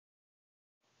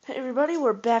Hey everybody,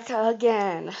 we're back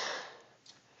again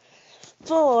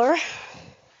for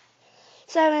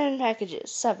 7 packages.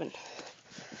 7.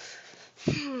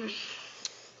 What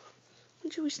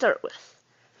should we start with?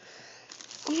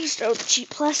 I'm going to start with the cheap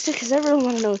plastic because everyone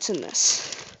wants to know what's in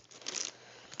this.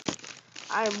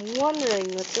 I'm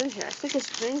wondering what's in here. I think it's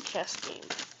a Dreamcast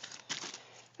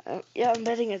game. Yeah, I'm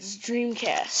betting it's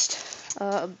Dreamcast.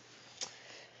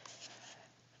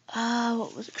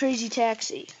 What was it? Crazy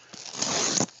Taxi.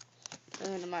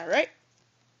 And am I right?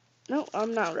 No,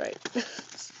 I'm not right.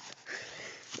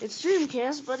 It's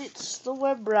Dreamcast, but it's the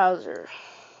web browser.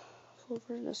 Full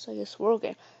version, I guess, world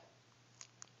game.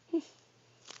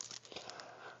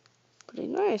 Pretty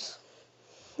nice.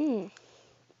 It's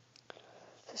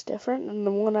different than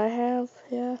the one I have,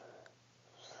 yeah.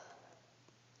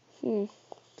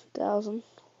 2000.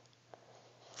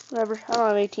 Whatever, I don't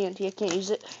have AT&T, I can't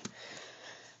use it.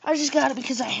 I just got it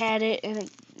because I had it, and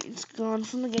it's gone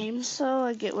from the game, so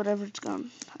I get whatever it's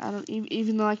gone. I don't,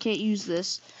 even though I can't use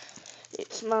this,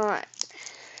 it's mine. Let's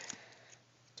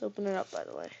open it up, by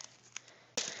the way.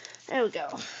 There we go.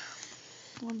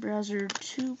 Web browser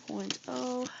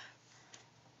 2.0.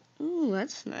 Ooh,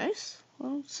 that's nice.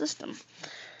 Well, system.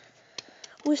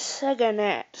 With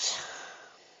SegaNet.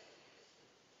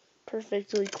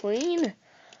 Perfectly clean.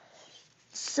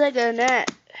 SegaNet.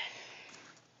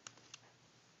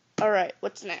 Alright,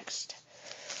 what's next?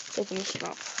 Let's open this one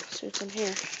up. See what's in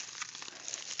here.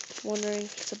 Wondering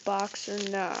if it's a box or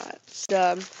not.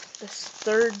 This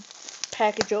third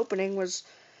package opening was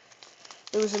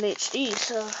in HD,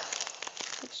 so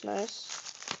that's nice.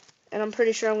 And I'm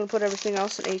pretty sure I'm going to put everything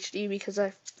else in HD because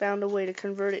I found a way to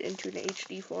convert it into an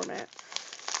HD format.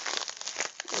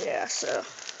 Yeah, so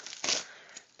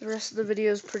the rest of the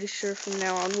video is pretty sure from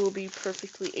now on will be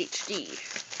perfectly HD.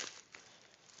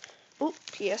 Oh,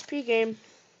 PSP game.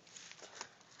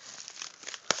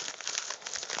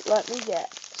 Let me guess.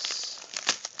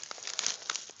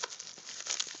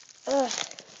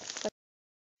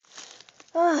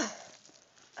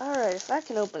 Alright, if I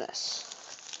can open this.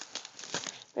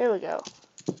 There we go.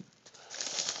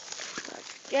 I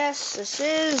guess this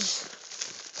is...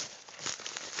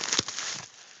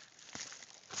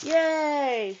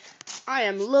 Yay! I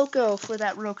am loco for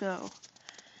that Roco.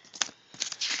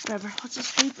 Whatever, what's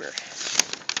this paper?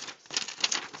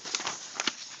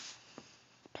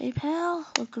 PayPal,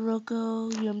 Loco,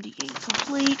 UMD game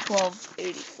complete,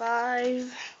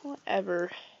 $12.85,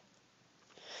 whatever.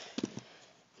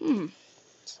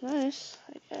 It's nice,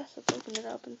 I guess. Let's open it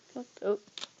up and look. Oh,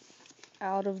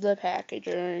 out of the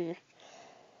packaging.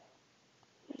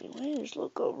 Anyway, there's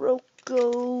Loco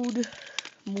Rocoed,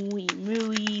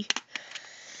 Mooey.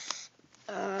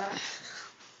 Let's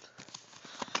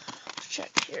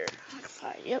check here.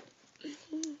 Yep.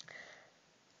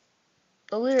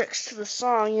 The lyrics to the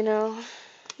song, you know,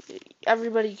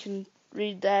 everybody can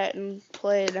read that and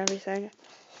play it and everything.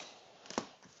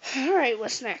 Alright,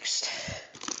 what's next?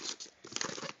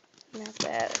 Not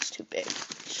that, that's too big.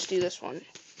 Let's just do this one.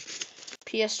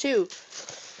 PS2.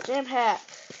 Jam Hack.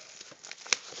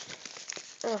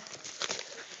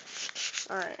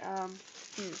 Alright,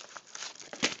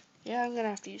 yeah, I'm gonna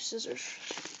have to use scissors.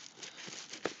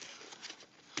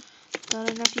 Thought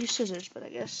I'd have to use scissors, but I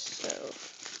guess so.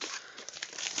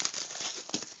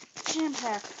 Jam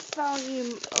Hack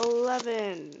Volume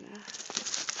 11.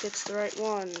 It's the right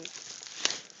one.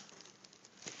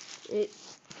 It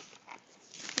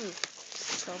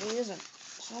probably isn't.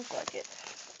 Doesn't look like it.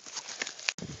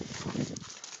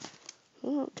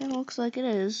 Well, it kind of looks like it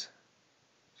is.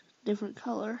 Different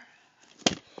color.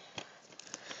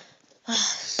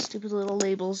 Stupid little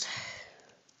labels.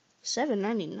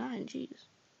 $7.99, jeez.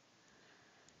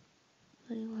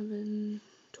 11,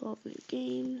 12 new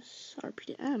games.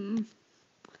 RPM.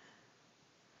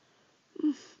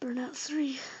 Burnout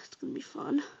 3. It's gonna be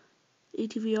fun.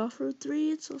 ATV Off-Road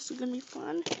 3. It's also gonna be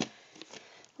fun. At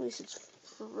least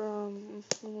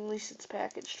it's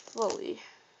packaged fully.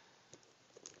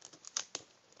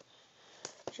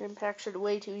 Jam packs are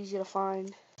way too easy to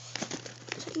find.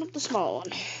 Let's open up the small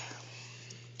one.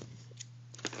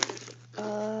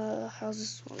 How's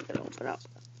this one gonna open up?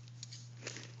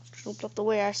 Just open up the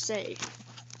way I say.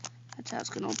 That's how it's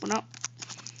gonna open up.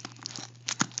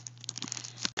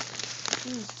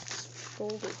 It's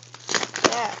folded.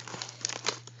 Yeah.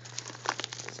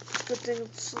 Good thing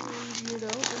it's so easier to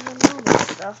open than normal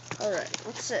stuff. Alright,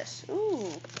 what's this?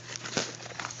 Ooh.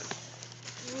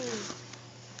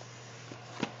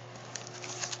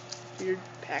 Weird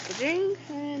packaging.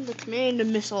 And the command of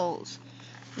missiles.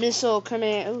 Missile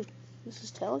command. Oh, this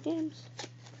is Telegames?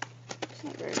 It's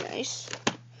not very nice.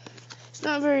 It's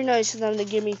not very nice of them to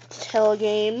give me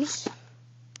Telegames.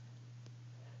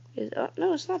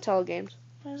 No, it's not Telegames.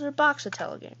 Why is there a box of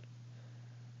Telegames?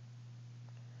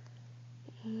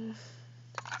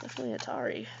 Definitely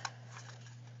Atari.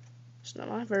 It's not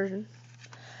my version.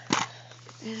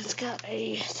 And it's got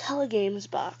a Telegames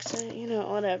box. You know,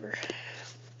 whatever.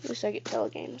 At least I get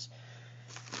Telegames.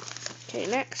 Okay,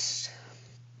 next.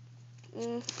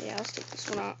 Yeah, let's take this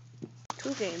one out.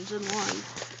 2 games in one.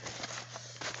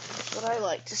 That's what I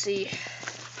like to see.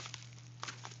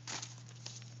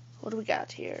 What do we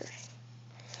got here?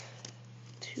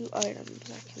 2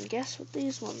 items. I can guess what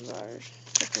these ones are.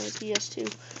 Definitely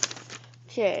PS2.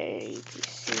 Okay,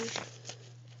 PC.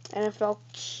 NFL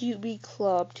QB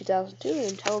Club 2002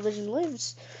 and Television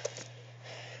Lives.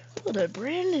 Oh, they're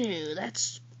brand new.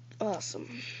 That's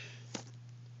awesome.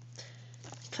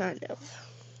 Kind of.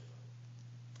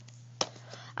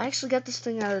 I actually got this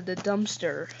thing out of the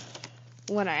dumpster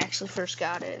when I actually first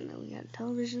got it. And then we got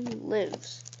Television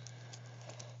Lives.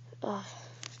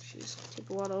 Jeez, take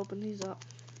a while to open these up.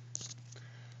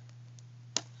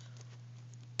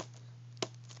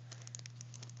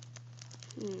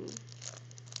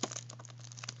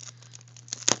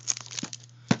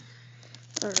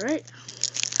 Alright.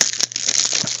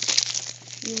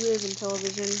 You live in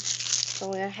television. It's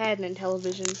only I had in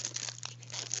television.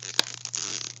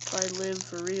 If I live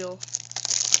for real.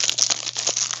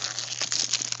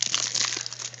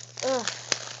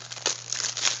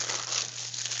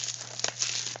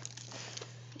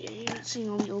 Yeah, you're not seeing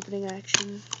all the opening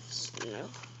action. You know.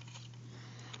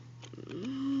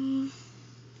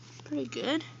 Pretty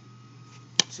good.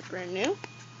 Is it brand new?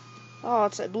 Oh,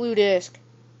 it's a blue disc.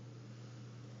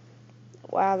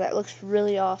 Wow, that looks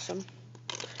really awesome.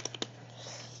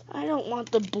 I don't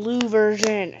want the blue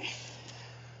version.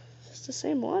 It's the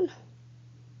same one.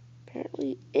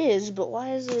 Apparently it is, but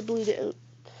why is there a blue disc?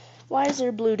 Why is there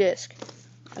a blue disc?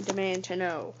 I demand to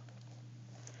know.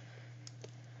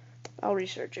 I'll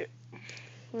research it.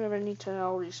 Whatever I need to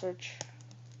know, I'll research.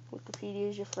 Wikipedia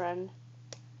is your friend.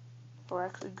 Or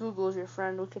actually, Google is your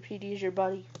friend. Wikipedia is your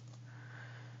buddy.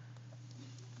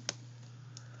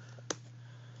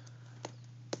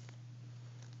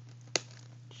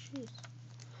 Jeez.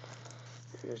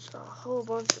 There's a whole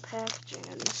bunch of packaging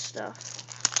and stuff.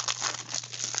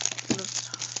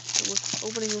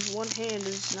 Opening with one hand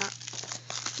is not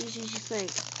as easy as you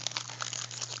think.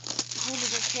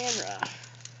 Holding a camera.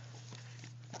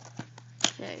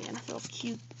 Okay, NFL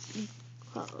QB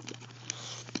Club.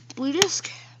 Blue disc?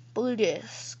 Blue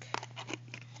disc.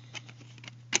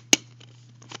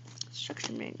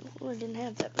 Instruction manual. Oh, I didn't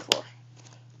have that before.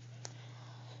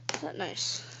 Isn't that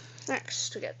nice?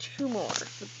 Next, we got 2 more.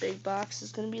 The big box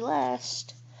is going to be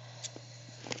last.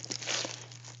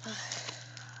 I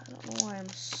don't know why I'm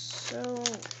so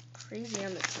crazy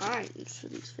on the times for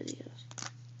these videos.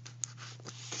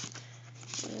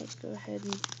 Okay, let's go ahead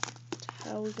and...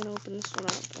 How are we going to open this one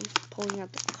up? I'm pulling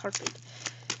out the carpet.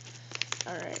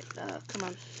 Alright, come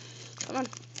on. Come on.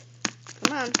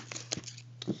 Come on.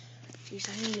 Jeez,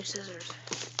 I need your scissors.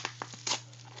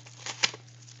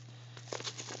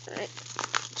 Alright.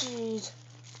 Jeez.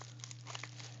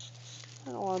 I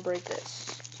don't want to break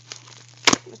this.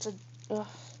 It's a... hit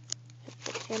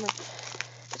the camera.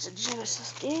 It's a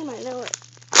Genesis game, I know it.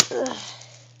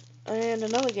 And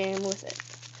another game with it.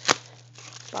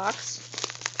 Box.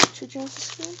 2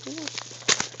 Genesis games?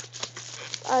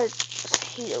 I just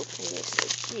hate opening this.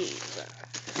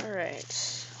 Jeez. Alright.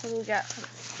 What do we got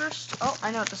first? Oh,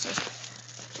 I know what this is.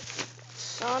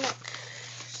 Sonic.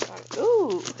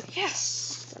 Ooh,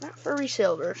 yes. Not for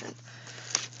resale version.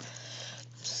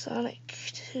 Sonic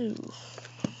 2.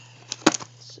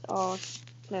 It's all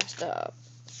messed up.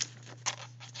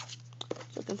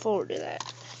 Looking forward to that.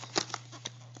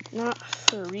 Not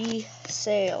for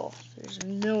resale. There's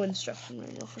no instruction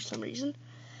manual for some reason.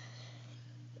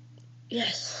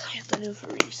 Yes, I got the new for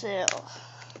resale.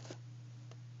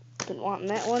 Been wanting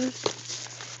that one.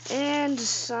 And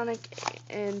Sonic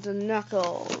and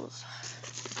Knuckles.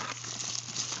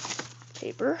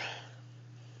 Paper.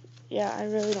 Yeah, I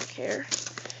really don't care.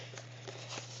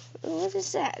 What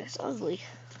is that? It's ugly.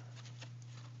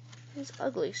 It's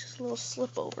ugly. It's just a little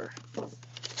slip over.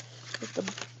 With the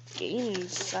game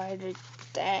inside of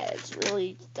that, it's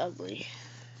really ugly.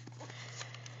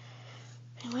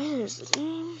 Anyway, there's the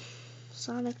game.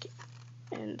 Sonic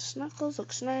and Knuckles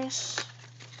looks nice.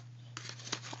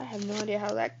 I have no idea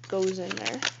how that goes in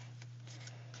there.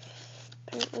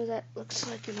 Apparently that looks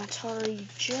like an Atari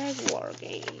Jaguar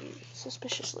game,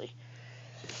 suspiciously.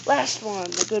 Last one,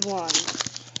 the good one.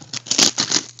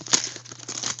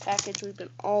 Package we've been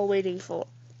all waiting for.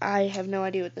 I have no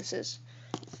idea what this is.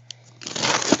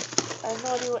 I have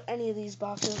no idea what any of these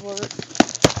boxes were.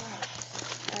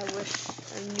 I wish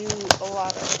I knew a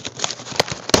lot of it.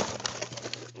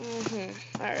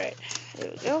 Alright,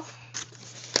 here we go.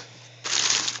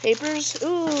 Papers.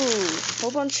 Ooh,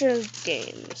 whole bunch of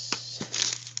games.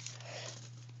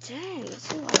 Dang,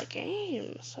 that's a lot of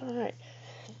games. Alright.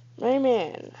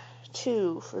 Rayman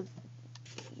 2 for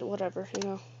whatever, you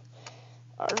know.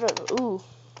 Ooh,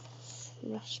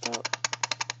 messed up.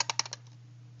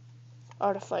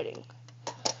 Art of Fighting.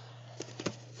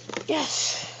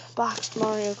 Yes. Boxed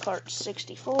Mario Kart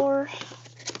 64.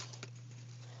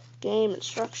 Game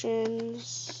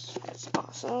instructions. That's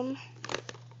awesome.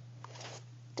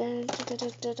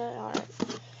 Alright.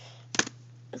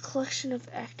 A collection of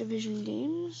Activision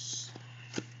games.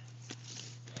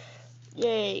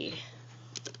 Yay.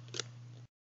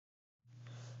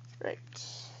 Right.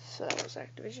 So that was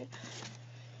Activision.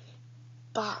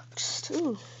 Boxed.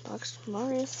 Ooh, boxed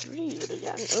Mario 3 would have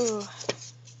gotten. Ugh.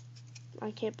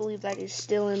 I can't believe that is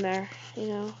still in there, you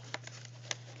know.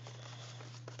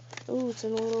 Ooh, it's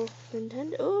in a little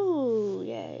Nintendo. Ooh,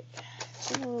 yay.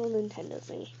 It's in a little Nintendo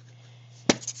thingy.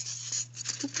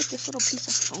 Who put this little piece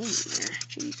of foam in there?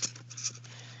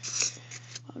 Jeez.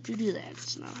 Why would you do that?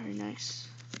 It's not very nice.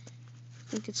 I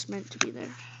think it's meant to be there.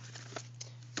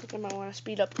 I think I might want to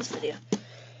speed up this video.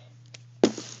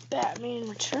 Batman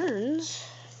Returns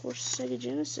for Sega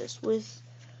Genesis with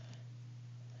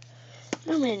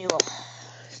no manual.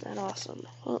 Isn't that awesome?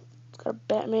 Well, it's got a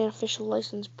Batman official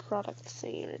licensed product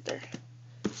thing right there.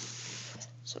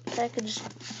 So packaged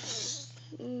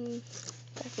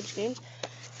games.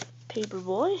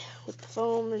 Paperboy with the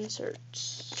foam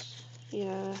inserts.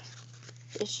 Yeah,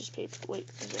 it's just paper. Wait,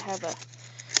 does it have a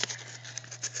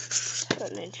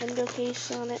Nintendo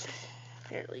case on it?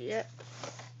 Apparently, yeah.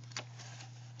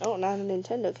 Oh, not a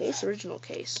Nintendo case, original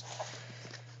case.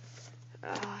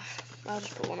 I'll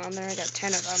just put one on there. I got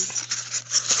 10 of them.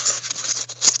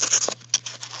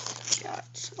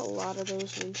 Got a lot of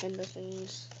those Nintendo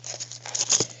things.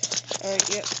 Alright,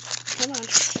 yep. Come on.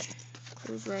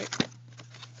 Close right.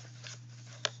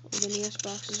 The NES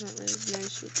boxes aren't very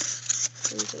nice with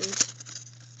things.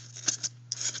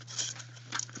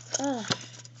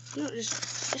 No,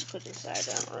 just put it aside. I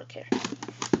don't really care.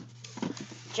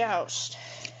 Joust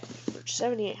for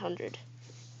 7,800.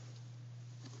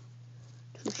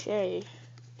 Touche.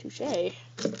 Touche.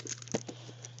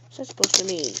 What's that supposed to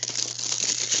mean?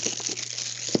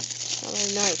 Not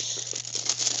very nice.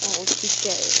 Oh, touche.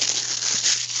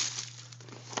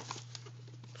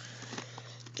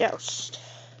 Joust.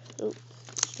 Ooh,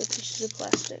 still pieces of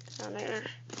plastic on there.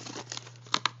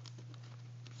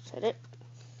 Is that it?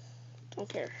 Don't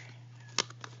care.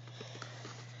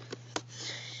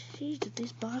 Jeez, if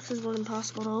these boxes were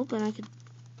impossible to open, I could...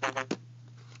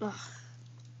 Ugh.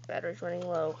 Battery's running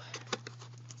low.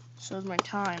 So is my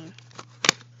time.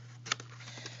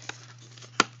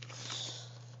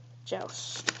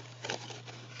 Joust.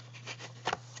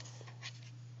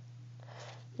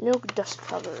 Milk dust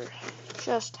cover.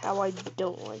 Just how I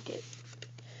don't like it.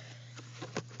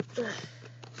 Ugh.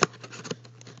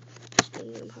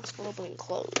 Still impossible to open and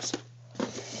close.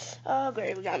 Oh,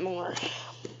 great, we got more.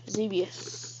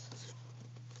 Xevious.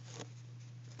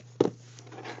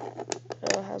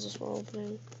 How's this one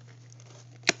opening?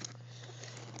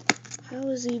 How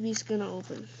is Xevious gonna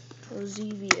open? Or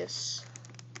Xevious?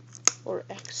 Or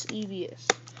Xevious?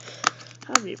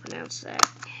 How do you pronounce that?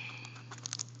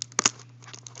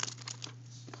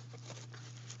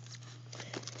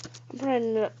 I'm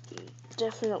trying to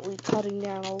definitely cutting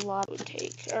down a lot it would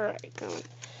take. Alright, come on.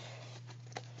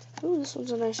 Ooh, this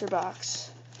one's a nicer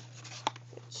box.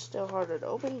 It's still harder to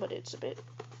open, but it's a bit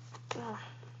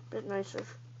nicer.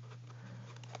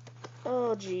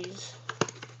 Oh, jeez.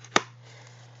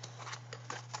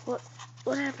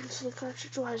 What happens to the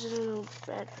cartridge? Why is it in a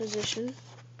bad position?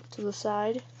 To the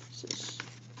side. This is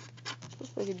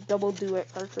supposed to be like a double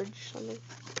duet cartridge or something.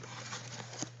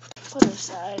 Put it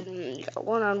aside, and you got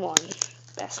one-on-one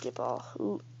basketball.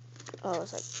 Ooh. Oh,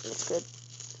 it's like, looks good.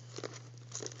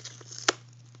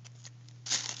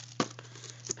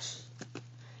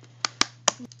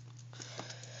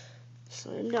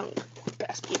 Slam dunk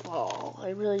basketball. I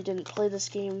really didn't play this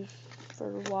game for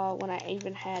a while when I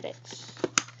even had it.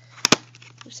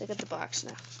 At least I got the box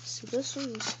now. See, this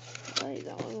one's right.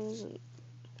 That one wasn't.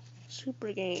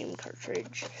 Super Game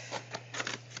cartridge.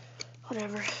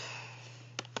 Whatever.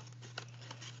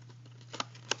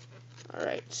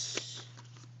 Alright.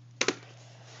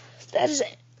 That is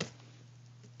it.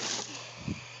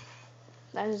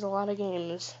 That is a lot of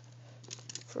games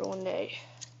for one day.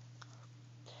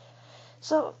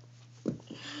 So,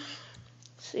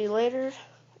 see you later,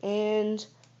 and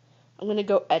I'm gonna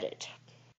go edit.